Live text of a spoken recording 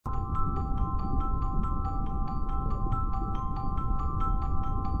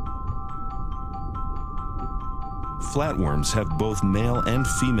flatworms have both male and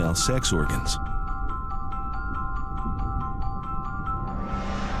female sex organs.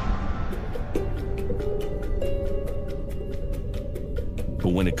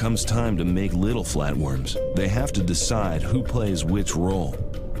 But when it comes time to make little flatworms, they have to decide who plays which role.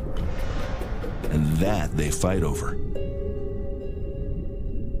 And that they fight over.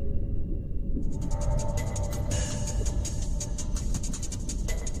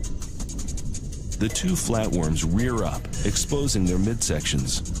 The two flatworms rear up, exposing their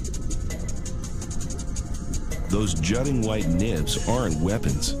midsections. Those jutting white nibs aren't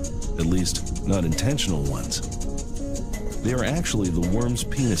weapons, at least not intentional ones. They are actually the worm's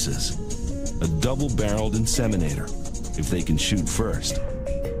penises, a double-barreled inseminator, if they can shoot first.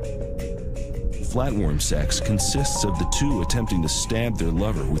 Flatworm sex consists of the two attempting to stab their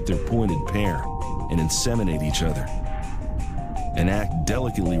lover with their pointed pair and inseminate each other, an act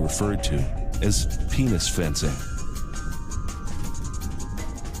delicately referred to as penis fencing.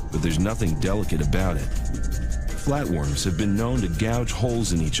 But there's nothing delicate about it. Flatworms have been known to gouge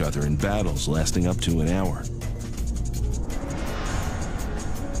holes in each other in battles lasting up to an hour.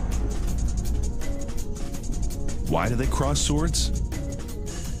 Why do they cross swords?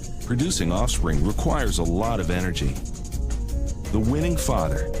 Producing offspring requires a lot of energy. The winning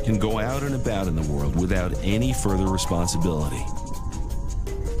father can go out and about in the world without any further responsibility.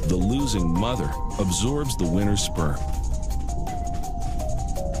 The losing mother absorbs the winner's sperm.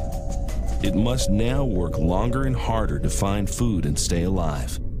 It must now work longer and harder to find food and stay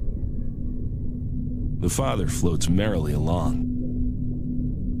alive. The father floats merrily along.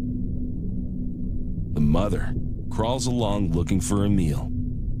 The mother crawls along looking for a meal,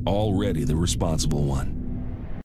 already the responsible one.